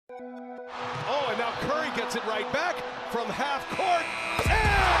and now Curry gets it right back from half court,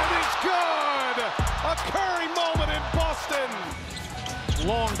 and it's good! A Curry moment in Boston.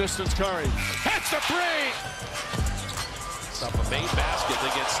 Long distance Curry. Hits the three! It's up a main basket.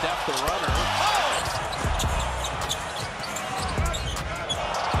 They get Steph the runner. Oh!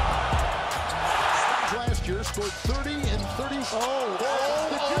 Last year scored 30 and 30.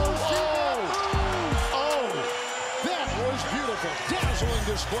 That was beautiful. Dazzling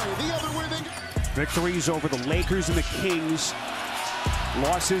display. The other way they... Victories over the Lakers and the Kings.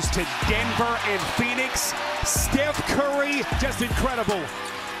 Losses to Denver and Phoenix. Steph Curry, just incredible.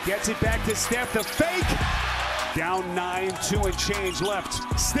 Gets it back to Steph, the fake. Down 9, 2 and change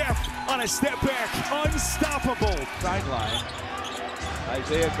left. Steph on a step back, unstoppable. Sideline.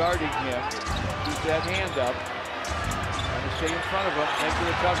 Isaiah guarding him. Keep that hand up. Trying to stay in front of him. Makes it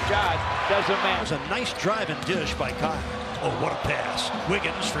a tough shot. Doesn't matter. It was a nice drive and dish by Kyle. Oh, what a pass.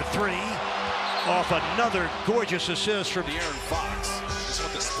 Wiggins for three. Off another gorgeous assist from Aaron Fox. Just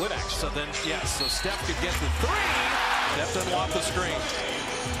with the split action. So then, yes, so Steph could get the three. Steph doesn't want the screen.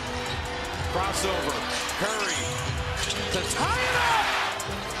 Crossover. Curry to tie it up.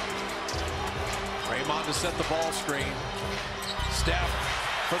 Draymond to set the ball screen. Steph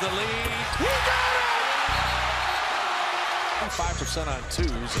for the lead. He got it! 5% on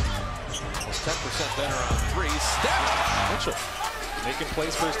twos and almost 10% better on threes. Steph Mitchell making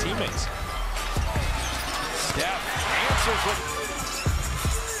plays for his teammates. Steph answers with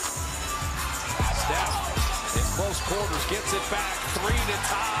Steph in close quarters, gets it back, three to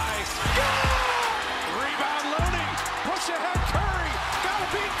tie. Go! Rebound Looney, push ahead Curry, gotta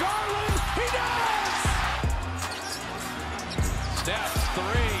beat Garland, he does! Steph,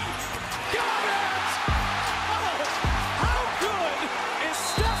 three, got it! Oh, how good is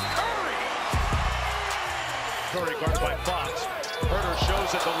Steph Curry? Curry guarded by Fox. Herter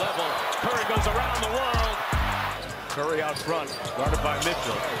shows at the level. Curry goes around the world. Curry out front, guarded by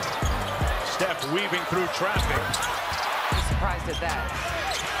Mitchell. Steph weaving through traffic. I'm surprised at that.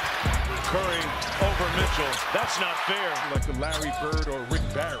 Curry over Mitchell. That's not fair. Like the Larry Bird or Rick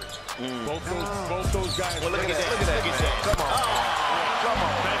Barry. Both those guys. Well, look at that. Come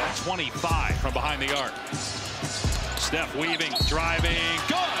on. 25 from behind the arc. Steph weaving, driving,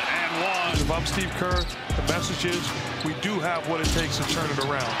 good, and one. If I'm Steve Kerr, the message is we do have what it takes to turn it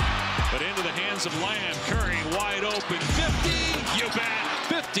around. But into the hands of Lamb. Curry wide open. 50. You bet.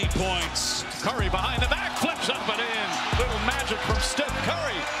 50 points. Curry behind the back. Flips up and in. Little magic from Steph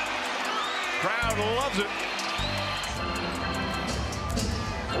Curry. Crowd loves it.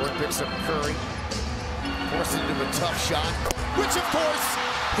 Ford picks up Curry. Forced into a tough shot, which of course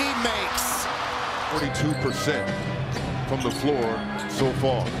he makes. 42% from the floor so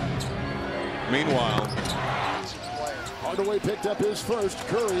far. Meanwhile, Hardaway picked up his first.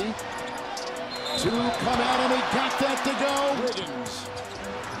 Curry. Two come out and he got that to go. Wiggins.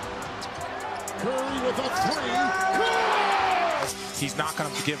 Curry with a three. He's not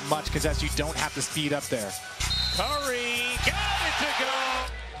going to give much because as you don't have the speed up there. Curry got it to go.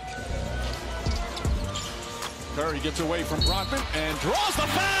 Curry gets away from Brockman and draws the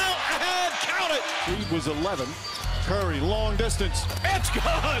foul and count it. Lead was 11. Curry long distance. It's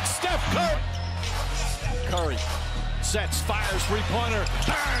good. Steph Curry. Curry sets, fires, three-pointer.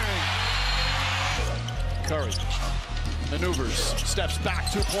 Bang! Curry maneuvers, steps back,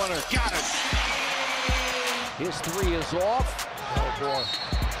 two-pointer. Got it. His three is off. Oh, boy.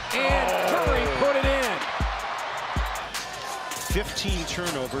 And Curry put it in. 15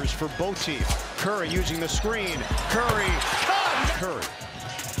 turnovers for both teams. Curry using the screen. Curry. Curry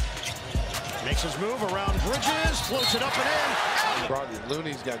makes his move around Bridges, floats it up and in. Brogdon,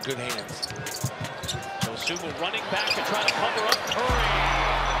 Looney's got good hands. Dosunmu running back and trying to cover up Curry.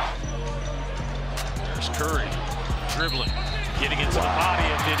 There's Curry dribbling, getting into the body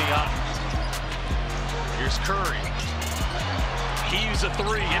of Vidian. Here's Curry. Heaves a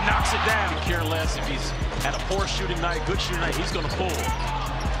three and knocks it down. Care less if he's had a poor shooting night, good shooting night, he's going to pull.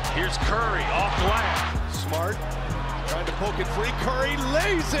 Here's Curry off glass. Smart, trying to poke it free. Curry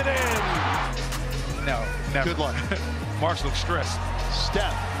lays it in. No, never. Good luck. Marsh looks stressed.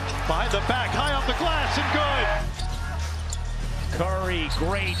 Steph behind the back, high off the glass and good. Curry,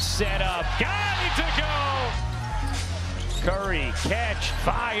 great setup. Got it to go. Curry, catch,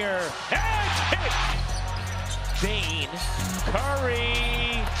 fire, and hit. Bain, Curry,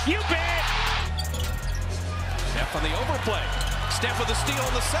 you bet. Steph on the overplay. Steph with the steal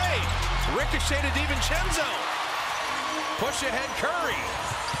and the save. Ricochet to DiVincenzo. Push ahead Curry.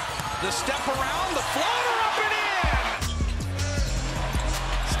 The step around, the floater up and in.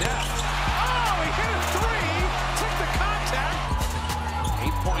 Steph. Oh, he hit a three. Took the contact.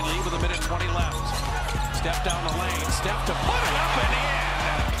 8-point lead with a minute 20 left. Steph down the lane. Steph to put it up and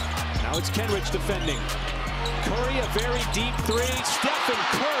in. Now it's Kenrich defending. Curry, a very deep three. Steph and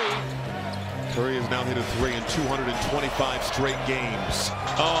Curry. Curry has now hit a three in 225 straight games.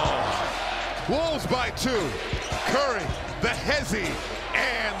 Oh, Wolves by 2. Curry, the hezzy,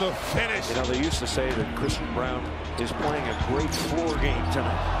 and the finish. You know, they used to say that Christian Braun is playing a great floor game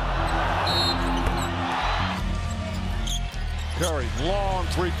tonight. Curry, long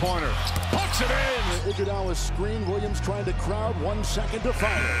three-pointer. Puts it in. Iguodala's screen. Williams trying to crowd. 1 second to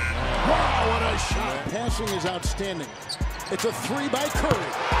fire. Wow, what a shot. Passing is outstanding. It's a three by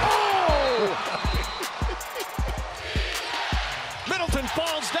Curry. Oh! Middleton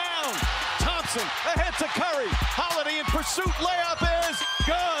falls down. Thompson ahead to Curry. Holiday in pursuit. Layup is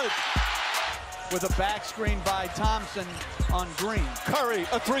good. With a back screen by Thompson on Green. Curry,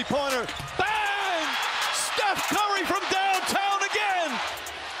 a three-pointer. Bang! Steph Curry from downtown again.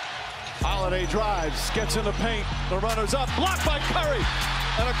 Holiday drives, gets in the paint. The runner's up, blocked by Curry.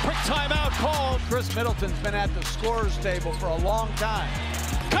 And a quick timeout called. Chris Middleton's been at the scorer's table for a long time.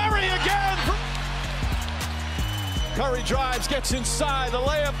 Curry again. Curry drives, gets inside. The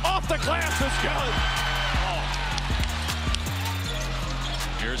layup off the glass is good.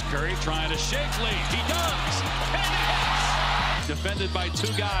 Here's Curry trying to shake lead. He does. And he hits. Defended by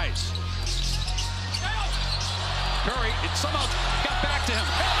 2 guys. Curry, it somehow got back to him.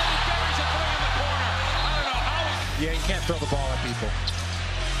 And then he buries a three in the corner. I don't know how he... Yeah, you can't throw the ball at people.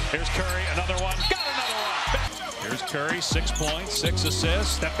 Here's Curry, another one. Got another one. Here's Curry, 6 points, 6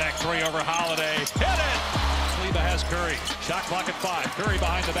 assists. Step back three over Holiday. Hit it! Kleber has Curry. Shot clock at 5. Curry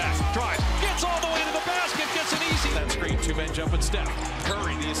behind the back. Drives. Gets all the way to the basket. Gets it easy. That screen, 2-man jump and Steph.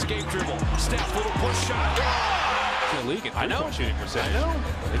 Curry, the escape dribble. Steph, little push shot. The league at three-point shooting percentage. I know.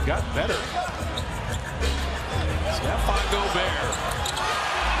 They've gotten better. Stephon Gobert.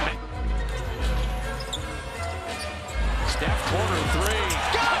 Steph corner three.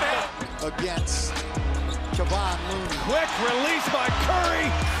 Got it! Against Kevon Looney. Quick release by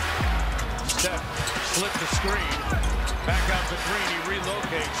Curry. Steph slipped the screen. Back out to Green. He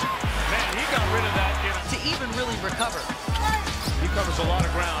relocates. Man, he got rid of that. To even really recover. He covers a lot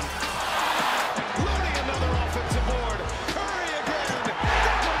of ground. Looney, another offensive board. Curry again.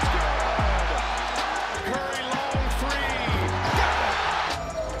 That one's good. Curry long three. Got it.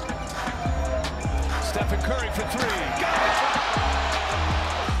 Stephen Curry for three. Got it.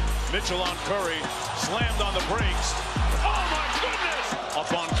 Mitchell on Curry. Slammed on the brakes. Oh, my goodness!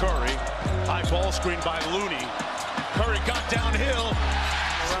 Up on Curry. High ball screen by Looney. Curry got downhill.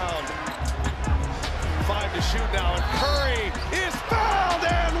 Around 5 to shoot now, and Curry is fouled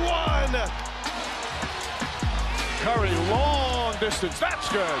and one. Curry, long distance. That's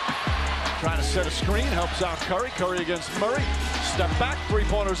good. Trying to set a screen, helps out Curry. Curry against Murray. Step back,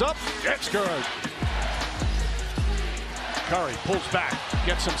 three-pointers up. It's good. Curry pulls back,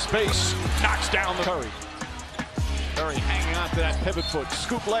 gets some space, knocks down the Curry. Curry hanging on to that pivot foot.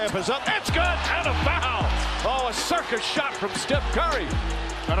 Scoop layup is up. It's good, and a foul. Oh, a circus shot from Steph Curry.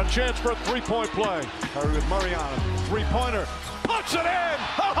 And a chance for a three-point play. Curry with Murray on him. Three-pointer. Puts it in.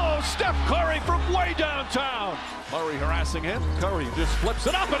 Oh, Steph Curry from way downtown. Murray harassing him. Curry just flips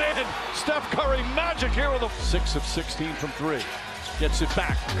it up and in. Steph Curry magic here with a 6 of 16 from 3. Gets it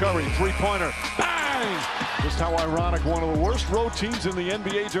back. Curry, three-pointer. Bang! Just how ironic, one of the worst road teams in the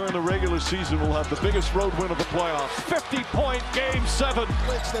NBA during the regular season will have the biggest road win of the playoffs. 50-point game 7.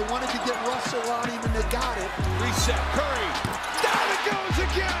 They wanted to get Russell on him, and they got it. Reset. Curry. Down it goes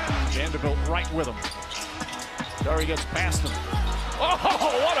again. Vanderbilt right with him. Curry gets past him. Oh,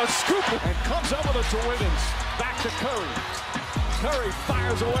 what a scoop! And comes up with it to Wiggins. Back to Curry. Curry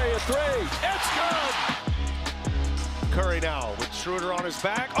fires away a three. It's good! Curry now with Schroeder on his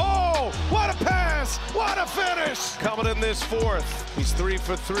back. Oh, what a pass! What a finish! Coming in this fourth. He's 3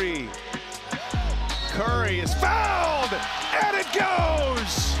 for 3. Curry is fouled, and it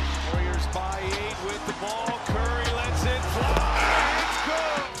goes! Warriors by 8 with the ball. Curry lets it fly. It's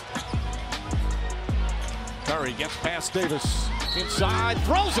good! Curry gets past Davis. Inside,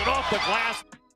 throws it off the glass.